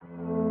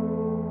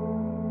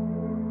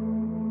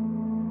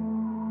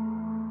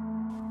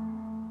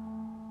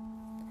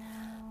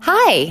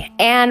Hi,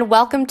 and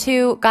welcome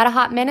to Got a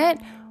Hot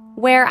Minute,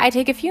 where I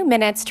take a few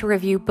minutes to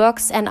review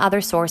books and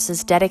other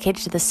sources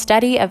dedicated to the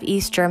study of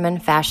East German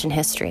fashion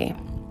history.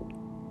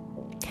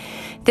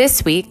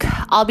 This week,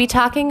 I'll be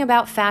talking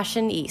about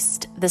Fashion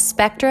East, The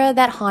Spectra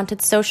That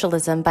Haunted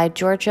Socialism by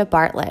Georgia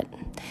Bartlett,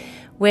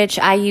 which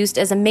I used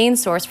as a main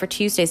source for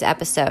Tuesday's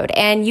episode,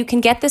 and you can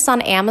get this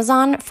on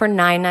Amazon for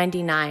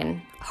 $9.99,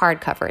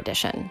 hardcover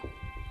edition.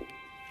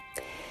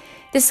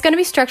 This is going to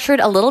be structured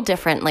a little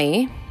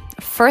differently.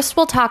 First,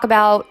 we'll talk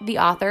about the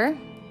author,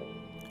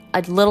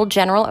 a little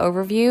general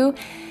overview,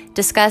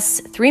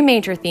 discuss three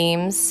major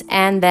themes,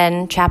 and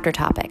then chapter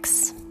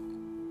topics.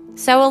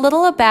 So a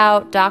little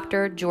about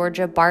Dr.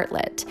 Georgia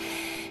Bartlett.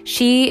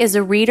 She is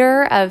a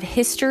reader of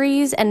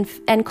histories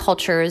and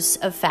cultures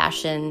of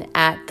fashion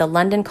at the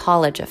London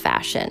College of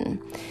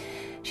Fashion.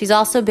 She's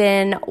also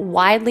been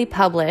widely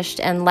published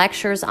and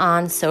lectures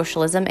on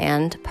socialism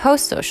and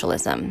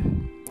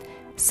post-socialism.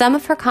 Some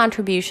of her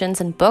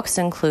contributions and books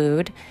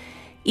include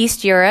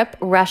East Europe,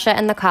 Russia,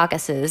 and the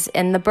Caucasus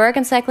in the Berg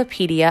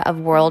Encyclopedia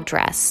of World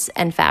Dress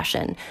and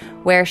Fashion,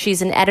 where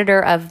she's an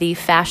editor of the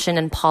Fashion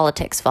and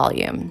Politics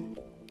volume.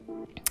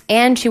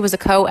 And she was a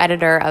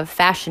co-editor of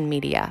Fashion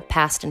Media,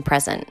 Past and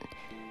Present.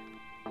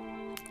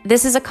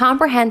 This is a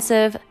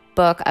comprehensive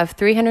book of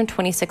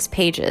 326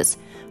 pages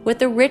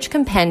with a rich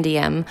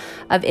compendium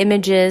of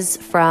images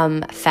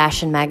from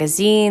fashion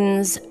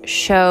magazines,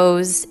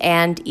 shows,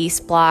 and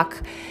East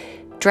Bloc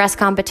dress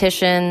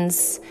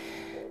competitions,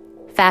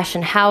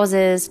 fashion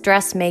houses,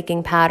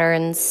 dressmaking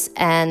patterns,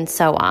 and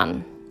so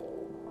on.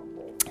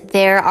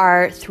 There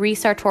are three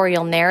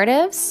sartorial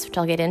narratives, which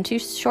I'll get into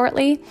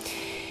shortly: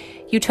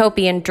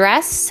 utopian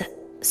dress,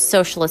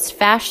 socialist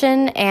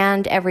fashion,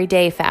 and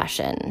everyday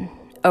fashion,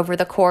 over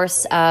the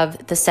course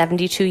of the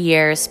 72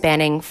 years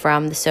spanning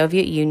from the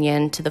Soviet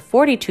Union to the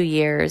 42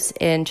 years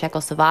in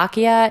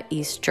Czechoslovakia,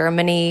 East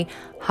Germany,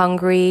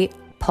 Hungary,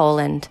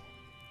 Poland,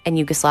 and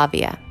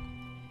Yugoslavia.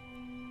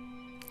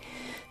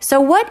 So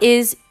what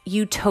is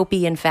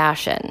utopian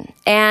fashion?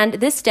 And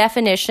this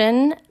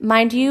definition,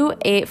 mind you,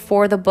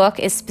 for the book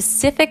is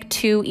specific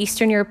to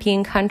Eastern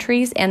European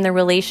countries and their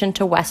relation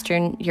to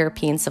Western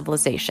European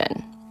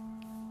civilization.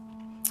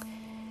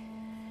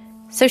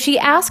 So she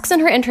asks in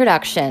her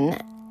introduction,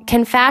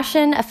 can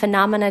fashion, a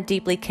phenomena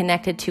deeply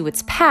connected to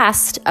its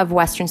past of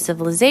Western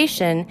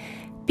civilization,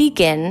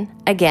 begin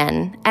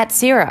again at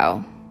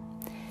zero?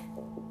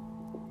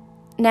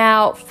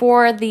 Now,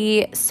 for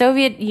the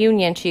Soviet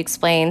Union, she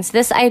explains,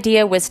 this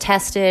idea was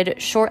tested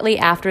shortly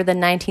after the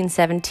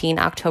 1917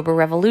 October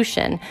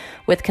Revolution,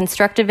 with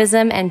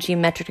constructivism and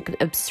geometric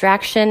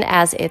abstraction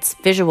as its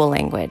visual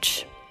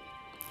language.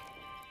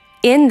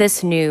 In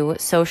this new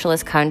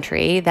socialist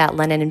country that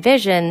Lenin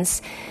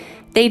envisions,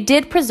 they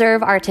did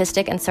preserve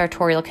artistic and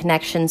sartorial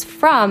connections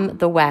from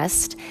the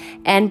West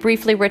and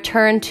briefly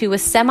return to a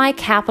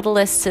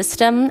semi-capitalist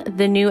system,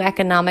 the new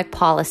economic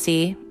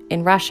policy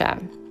in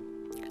Russia.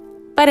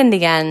 But in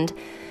the end,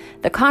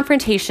 the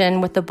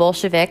confrontation with the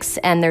Bolsheviks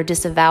and their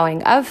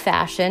disavowing of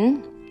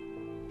fashion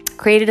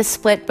created a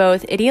split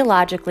both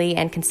ideologically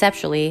and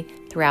conceptually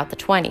throughout the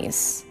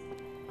 20s.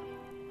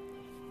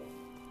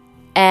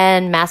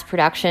 And mass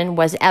production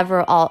was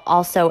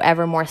also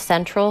ever more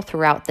central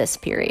throughout this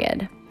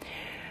period.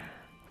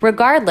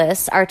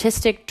 Regardless,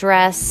 artistic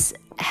dress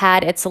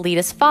had its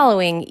elitist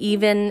following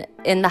even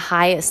in the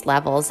highest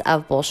levels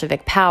of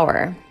Bolshevik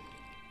power.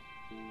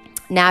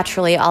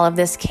 Naturally, all of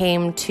this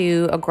came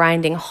to a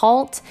grinding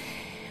halt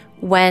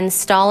when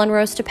Stalin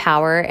rose to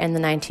power in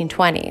the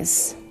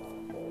 1920s.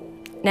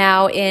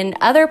 Now, in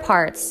other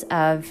parts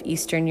of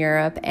Eastern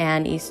Europe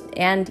and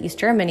East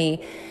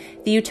Germany,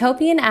 the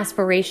utopian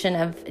aspiration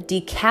of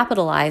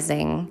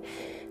decapitalizing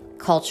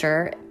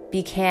culture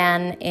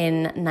began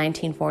in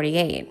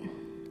 1948.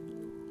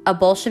 A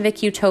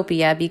Bolshevik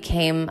utopia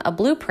became a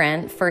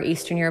blueprint for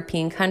Eastern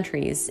European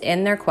countries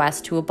in their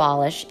quest to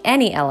abolish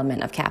any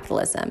element of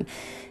capitalism.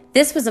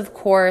 This was, of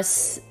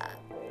course,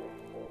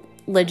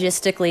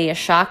 logistically a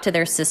shock to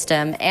their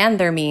system and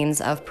their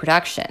means of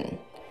production.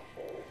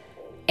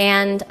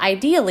 And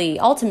ideally,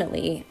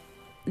 ultimately,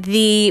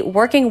 the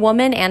working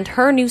woman and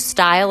her new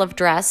style of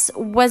dress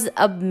was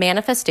a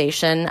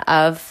manifestation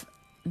of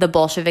the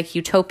Bolshevik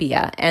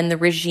utopia and the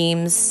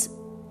regimes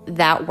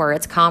that were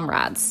its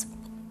comrades.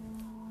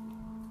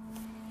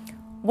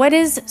 What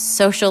is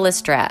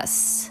socialist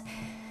dress?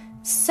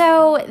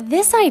 So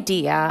this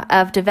idea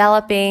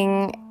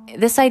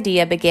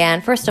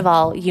began, first of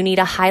all, you need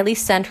a highly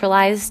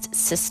centralized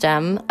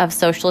system of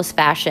socialist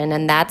fashion,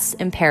 and that's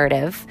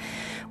imperative.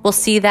 We'll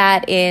see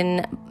that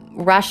in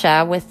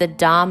Russia with the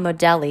Dom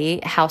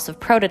Modeli House of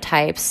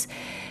Prototypes,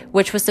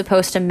 which was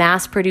supposed to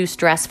mass produce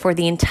dress for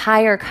the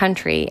entire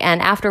country.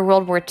 And after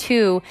World War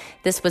II,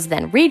 this was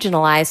then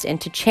regionalized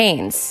into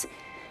chains.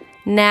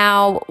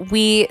 Now,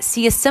 we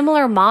see a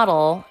similar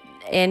model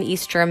in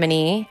East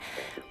Germany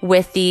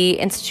with the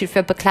Institut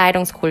für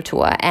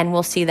Bekleidungskultur, and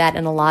we'll see that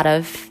in a lot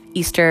of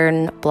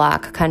Eastern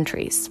Bloc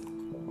countries.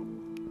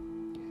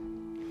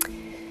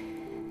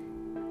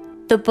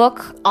 The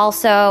book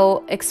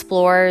also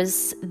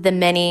explores the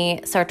many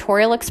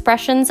sartorial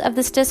expressions of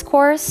this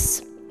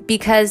discourse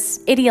because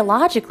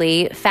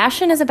ideologically,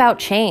 fashion is about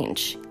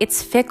change.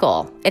 It's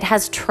fickle. It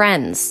has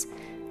trends.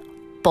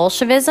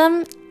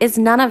 Bolshevism is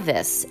none of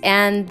this.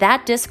 And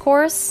that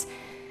discourse,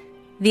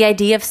 the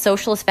idea of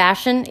socialist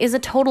fashion, is a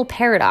total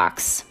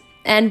paradox.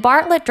 And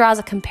Bartlett draws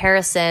a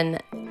comparison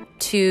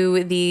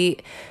to the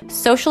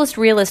socialist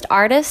realist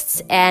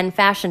artists and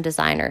fashion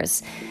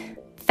designers.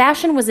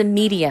 Fashion was a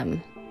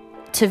medium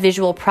to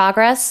visual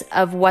progress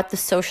of what the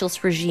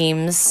socialist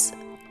regimes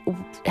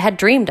had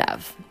dreamed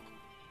of.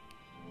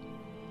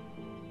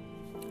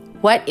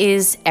 What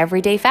is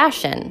everyday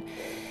fashion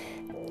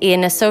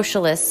in a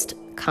socialist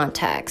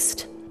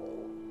context?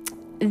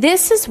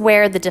 This is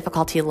where the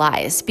difficulty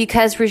lies,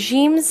 because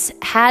regimes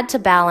had to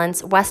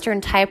balance Western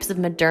types of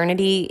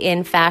modernity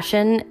in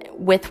fashion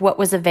with what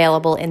was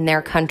available in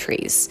their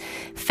countries.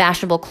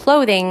 Fashionable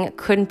clothing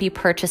couldn't be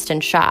purchased in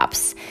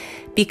shops.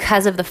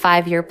 Because of the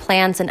 5-year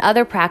plans and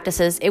other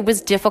practices, it was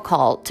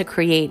difficult to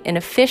create an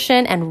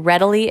efficient and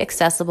readily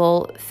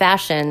accessible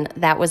fashion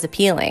that was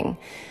appealing.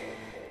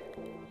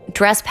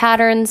 Dress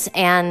patterns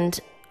and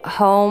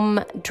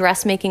home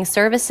dressmaking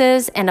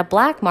services and a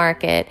black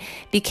market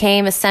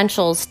became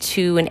essentials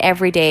to an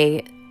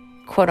everyday,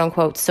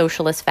 quote-unquote,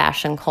 socialist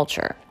fashion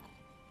culture.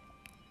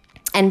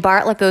 And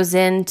Bartlett goes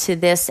into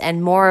this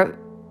and more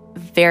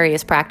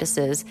various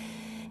practices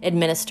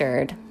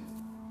administered.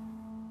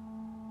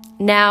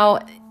 Now,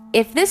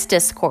 if this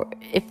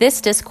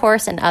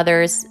discourse and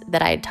others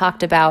that I had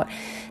talked about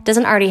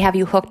doesn't already have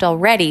you hooked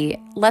already,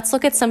 let's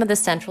look at some of the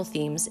central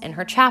themes in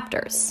her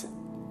chapters.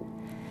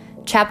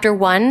 Chapter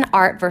 1,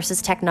 Art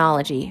versus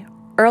Technology,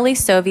 Early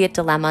Soviet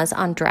Dilemmas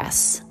on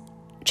Dress.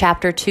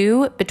 Chapter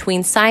 2,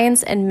 Between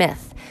Science and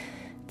Myth,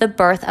 The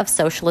Birth of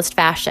Socialist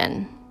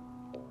Fashion.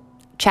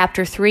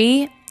 Chapter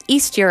 3,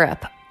 East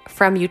Europe,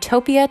 From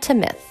Utopia to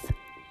Myth.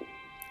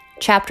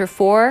 Chapter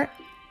 4,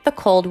 The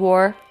Cold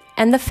War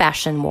and the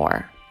Fashion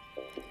War.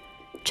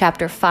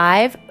 Chapter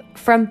 5,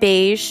 From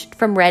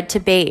Red to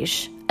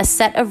Beige, A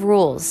Set of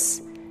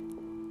Rules.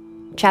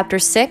 Chapter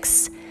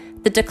 6,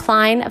 The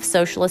Decline of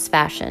Socialist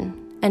Fashion.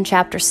 And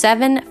Chapter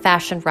 7,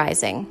 Fashion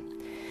Rising.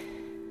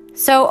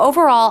 So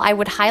overall, I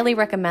would highly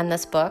recommend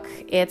this book.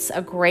 It's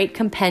a great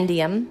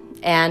compendium,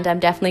 and I'm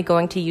definitely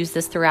going to use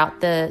this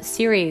throughout the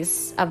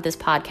series of this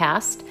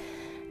podcast,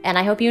 and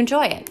I hope you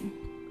enjoy it.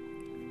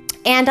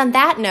 And on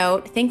that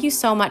note, thank you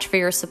so much for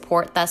your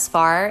support thus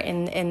far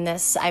in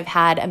this. I've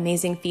had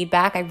amazing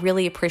feedback. I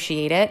really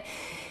appreciate it.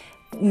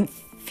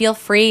 Feel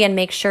free and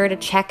make sure to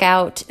check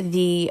out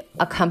the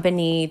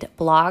accompanied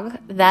blog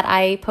that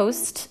I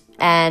post.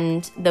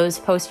 And those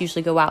posts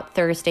usually go out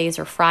Thursdays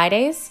or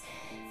Fridays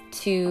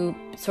to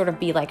sort of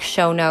be like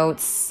show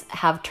notes,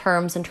 have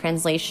terms and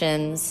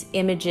translations,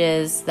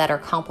 images that are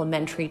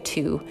complementary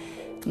to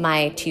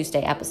my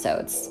Tuesday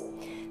episodes.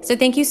 So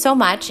thank you so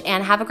much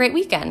and have a great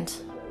weekend.